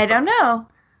know. I don't know.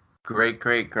 Great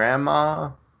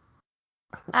grandma?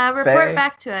 Report Faye?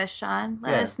 back to us, Sean.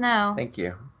 Let Yeah. us know. Thank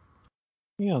you.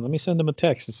 Yeah, let me send him a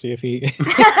text to see if he.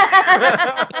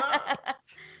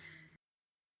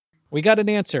 We got an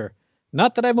answer.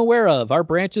 Not that I'm aware of. Our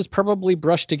branches probably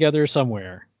brushed together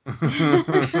somewhere.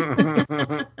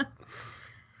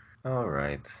 All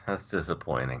right. That's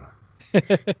disappointing.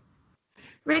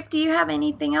 Rick, do you have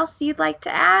anything else you'd like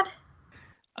to add?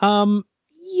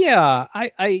 Yeah,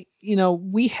 I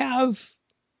we have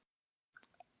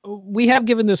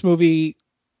given this movie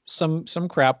some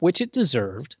crap, which it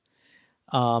deserved.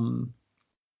 I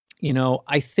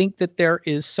think that there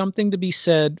is something to be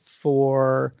said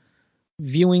for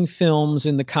viewing films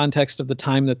in the context of the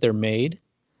time that they're made.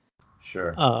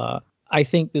 Sure. I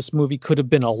think this movie could have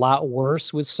been a lot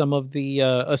worse with some of the,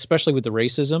 especially with the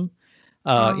racism.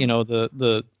 At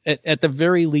the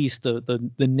very least,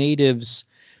 the natives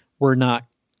were not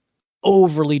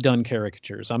overly done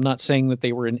caricatures. I'm not saying that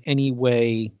they were in any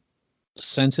way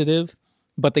sensitive,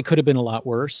 but they could have been a lot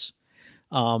worse.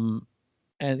 And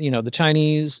the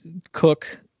Chinese cook,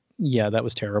 yeah, that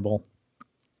was terrible.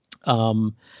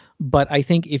 But I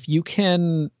think if you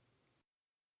can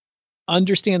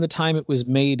understand the time it was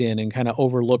made in and kind of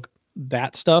overlook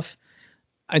that stuff,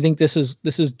 I think this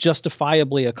is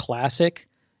justifiably a classic,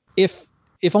 if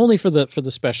only for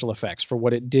the special effects, for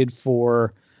what it did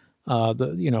for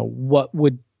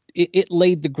it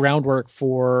laid the groundwork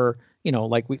for,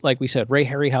 like we said, Ray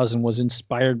Harryhausen was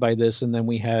inspired by this, and then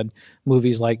we had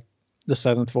movies like The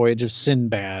Seventh Voyage of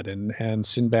Sinbad and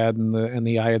Sinbad and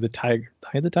the Eye of the Tiger.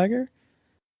 Eye of the Tiger?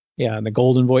 Yeah, and the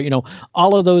Golden Voyage,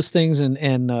 all of those things,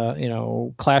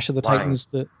 and Clash of the Titans.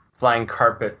 Flying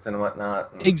carpets and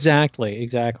whatnot.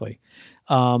 Exactly.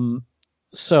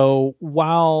 So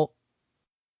while,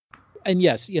 and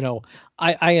yes,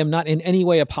 I am not in any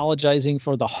way apologizing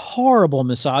for the horrible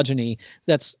misogyny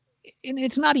and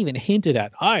it's not even hinted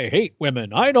at. I hate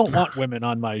women. I don't want women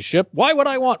on my ship. Why would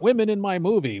I want women in my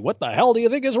movie? What the hell do you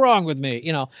think is wrong with me?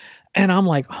 And I'm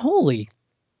like, holy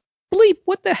bleep,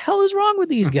 what the hell is wrong with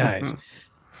these guys?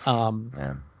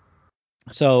 Yeah.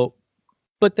 So,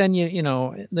 but then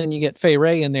you get Fay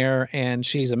Ray in there, and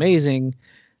she's amazing.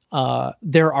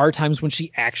 There are times when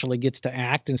she actually gets to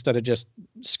act instead of just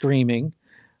screaming.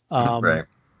 Right.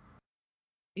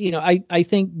 I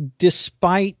think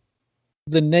despite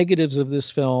the negatives of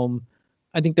this film,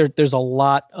 I think there's a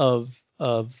lot of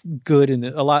good in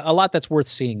it, a lot that's worth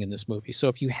seeing in this movie. So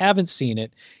if you haven't seen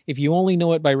it, if you only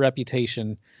know it by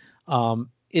reputation,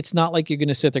 it's not like you're going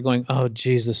to sit there going, oh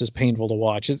geez, this is painful to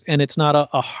watch. And it's not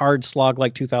a hard slog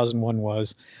like 2001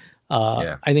 was.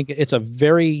 I think it's a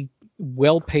very,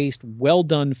 well-paced,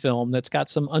 well-done film that's got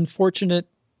some unfortunate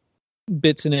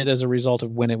bits in it as a result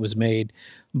of when it was made,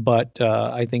 but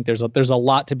I think there's a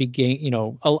lot to be gained. You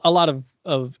know, a lot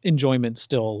of enjoyment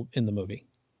still in the movie.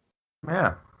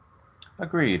 Yeah,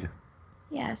 agreed.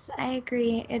 Yes, I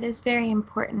agree. It is very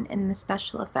important in the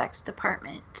special effects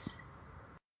department.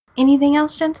 Anything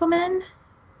else, gentlemen?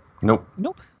 Nope.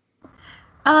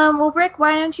 Well, Rick,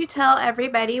 why don't you tell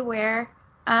everybody where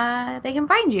they can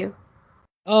find you?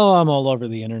 Oh, I'm all over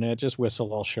the internet. Just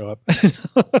whistle, I'll show up.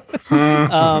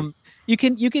 You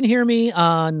can hear me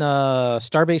on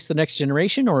Starbase: The Next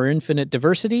Generation, or Infinite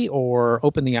Diversity, or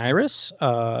Open the Iris.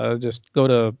 Just go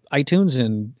to iTunes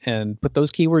and put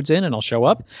those keywords in, and I'll show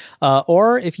up.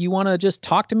 Or if you want to just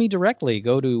talk to me directly,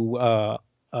 go to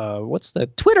what's the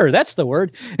Twitter? That's the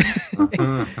word.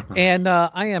 And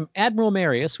I am Admiral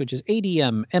Marius, which is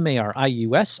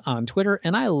ADMMARIUS on Twitter,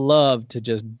 and I love to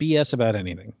just BS about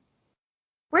anything.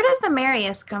 Where does the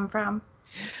Marius come from?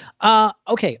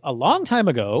 Okay, a long time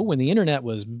ago, when the internet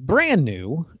was brand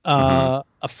new, a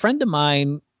friend of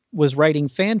mine was writing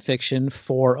fan fiction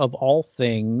for, of all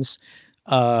things,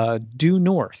 Due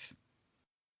North.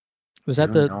 Was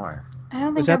that Due the? I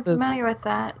don't think I'm familiar with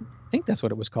that. I think that's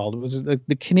what it was called. It was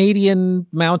the Canadian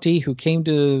Mountie who came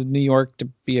to New York to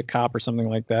be a cop or something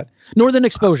like that. Northern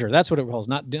Exposure. That's what it was.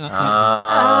 Not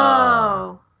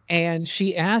Oh. And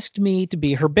she asked me to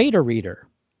be her beta reader.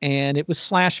 And it was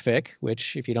 /fic,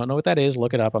 which, if you don't know what that is,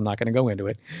 look it up. I'm not going to go into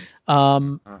it.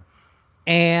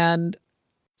 And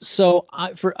so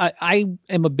I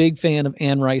am a big fan of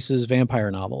Anne Rice's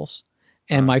vampire novels.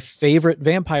 And my favorite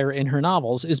vampire in her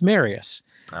novels is Marius.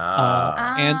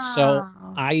 And so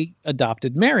I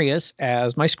adopted Marius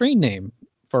as my screen name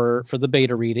for the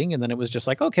beta reading. And then it was just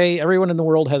like, okay, everyone in the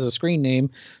world has a screen name,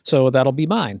 so that'll be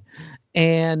mine.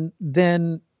 And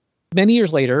then many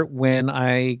years later, when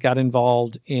I got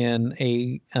involved in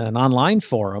an online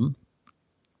forum,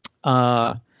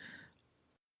 I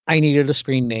needed a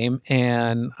screen name,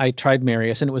 and I tried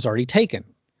Marius, and it was already taken.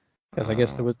 Because I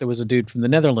guess there was a dude from the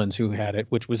Netherlands who had it,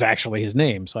 which was actually his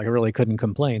name, so I really couldn't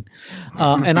complain.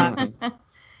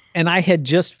 And I had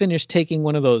just finished taking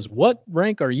one of those "What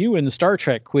rank are you in Star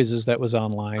Trek?" quizzes that was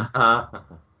online,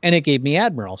 and it gave me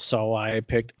Admiral, so I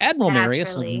picked Admiral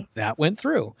Marius, and that went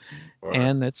through.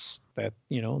 And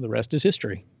the rest is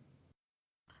history.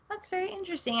 That's very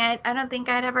interesting. I don't think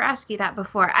I'd ever asked you that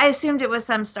before. I assumed it was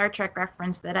some Star Trek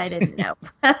reference that I didn't know.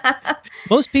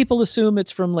 Most people assume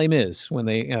it's from Les Mis when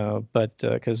they, but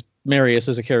because Marius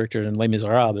is a character in Les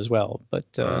Miserables as well. But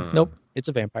nope, it's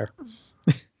a vampire.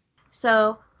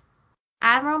 So,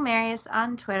 Admiral Marius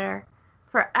on Twitter.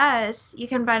 For us, you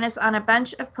can find us on a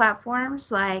bunch of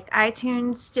platforms like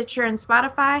iTunes, Stitcher, and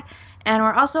Spotify. And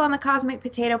we're also on the Cosmic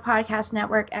Potato Podcast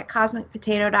Network at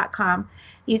cosmicpotato.com.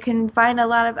 You can find a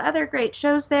lot of other great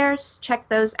shows there. Just check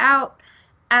those out.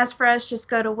 As for us, just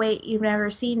go to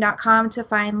waityou'veneverseen.com to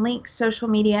find links, social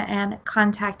media, and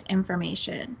contact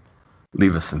information.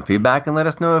 Leave us some feedback and let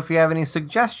us know if you have any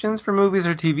suggestions for movies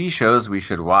or TV shows we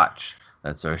should watch.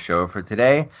 That's our show for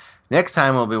today. Next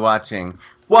time we'll be watching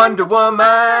Wonder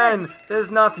Woman. There's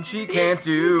nothing she can't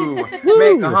do.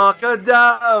 Make a hawk a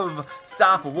dove.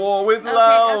 Stop a war with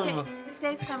love. Okay.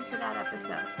 Save some for that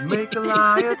episode. Make a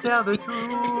liar tell the truth.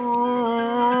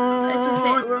 Let's just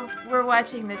say we're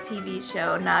watching the TV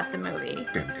show, not the movie.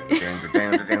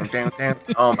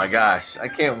 Oh my gosh, I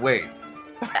can't wait.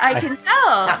 I can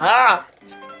tell.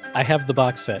 I have the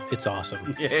box set. It's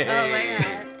awesome. Yay. Oh my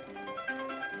god.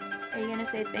 Are you going to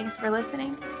say thanks for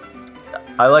listening?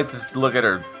 I like to look at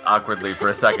her awkwardly for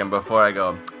a second before I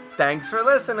go, thanks for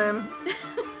listening.